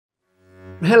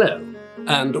Hello,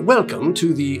 and welcome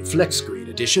to the FlexScreen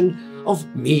edition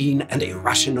of Mean and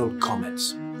Irrational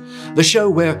Comments, the show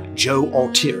where Joe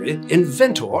Altieri,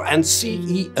 inventor and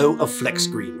CEO of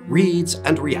FlexScreen, reads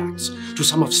and reacts to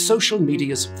some of social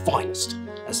media's finest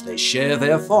as they share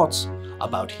their thoughts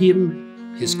about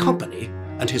him, his company,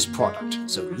 and his product.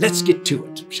 So let's get to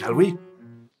it, shall we?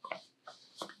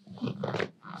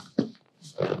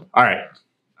 All right,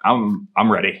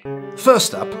 I'm ready.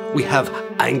 First up, we have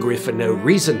Angry for No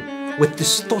Reason with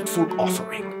this thoughtful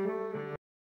offering.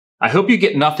 I hope you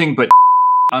get nothing but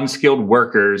unskilled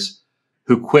workers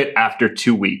who quit after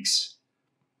 2 weeks.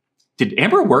 Did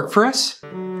Amber work for us?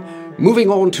 Moving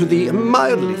on to the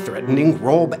mildly threatening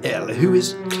Rob L, who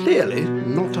is clearly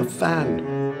not a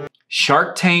fan.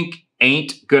 Shark Tank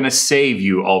ain't gonna save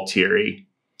you, Altieri.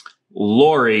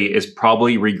 Lori is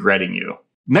probably regretting you.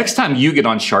 Next time you get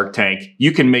on Shark Tank,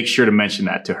 you can make sure to mention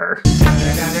that to her.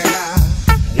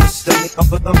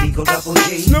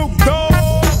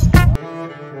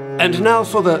 And now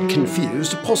for the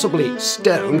confused, possibly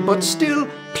stoned, but still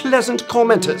pleasant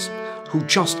commenters who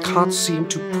just can't seem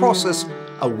to process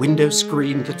a window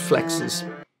screen that flexes.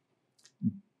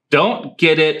 Don't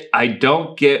get it. I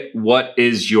don't get what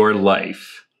is your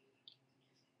life.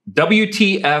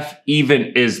 WTF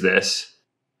even is this?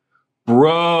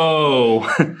 Bro,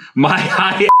 my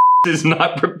high is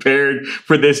not prepared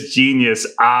for this genius.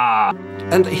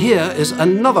 And here is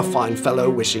another fine fellow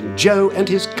wishing Joe and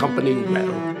his company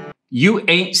well. You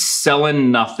ain't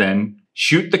selling nothing.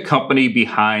 Shoot the company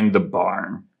behind the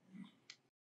barn.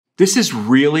 This is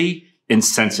really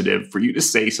insensitive for you to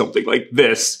say something like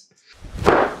this.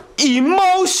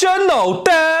 Emotional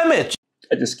damage.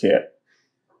 I just can't.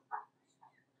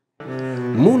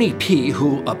 Mooney P,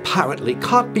 who apparently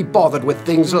can't be bothered with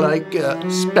things like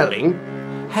spelling,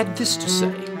 had this to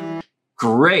say.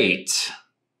 Great.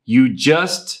 You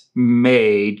just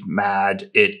made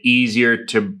it easier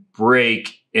to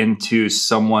break into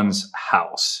someone's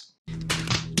house.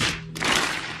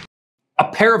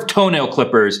 A pair of toenail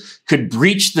clippers could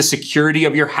breach the security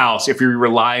of your house if you're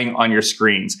relying on your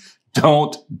screens.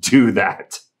 Don't do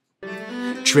that.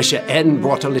 Trisha N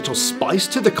brought a little spice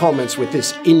to the comments with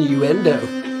this innuendo.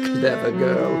 Clever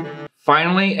girl.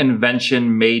 Finally,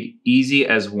 invention made easy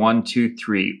as 1, 2,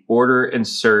 3. Order,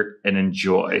 insert, and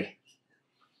enjoy.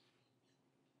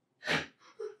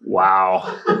 Wow.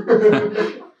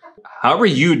 However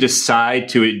you decide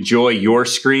to enjoy your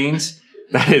screens,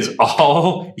 that is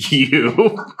all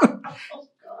you.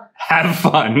 Have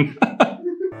fun.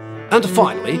 And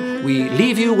finally, we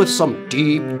leave you with some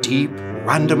deep,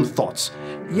 random thoughts.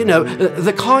 You know,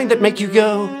 the kind that make you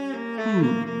go,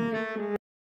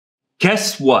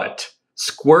 Guess what?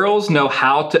 Squirrels know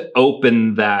how to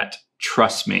open that,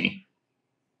 trust me.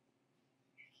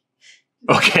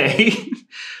 Okay?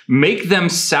 Make them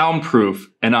soundproof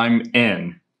and I'm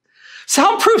in.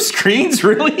 Soundproof screens,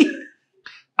 really?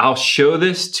 I'll show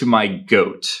this to my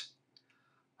goat.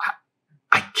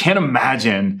 I can't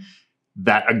imagine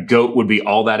that a goat would be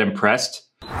all that impressed.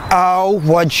 Oh,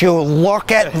 would you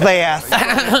look at this?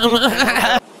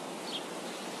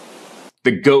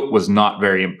 The goat was not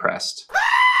very impressed.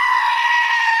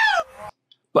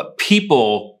 But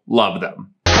people love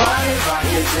them.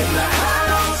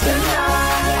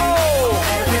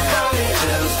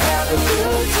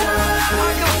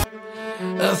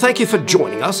 Thank you for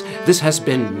joining us. This has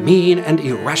been Mean and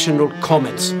Irrational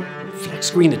Comments,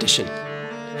 FlexScreen edition.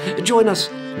 Join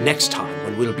us next time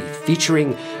when we'll be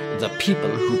featuring the people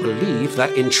who believe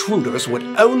that intruders would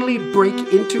only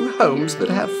break into homes that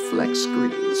have flex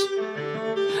screens.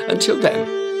 Until then,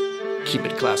 keep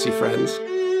it classy, friends.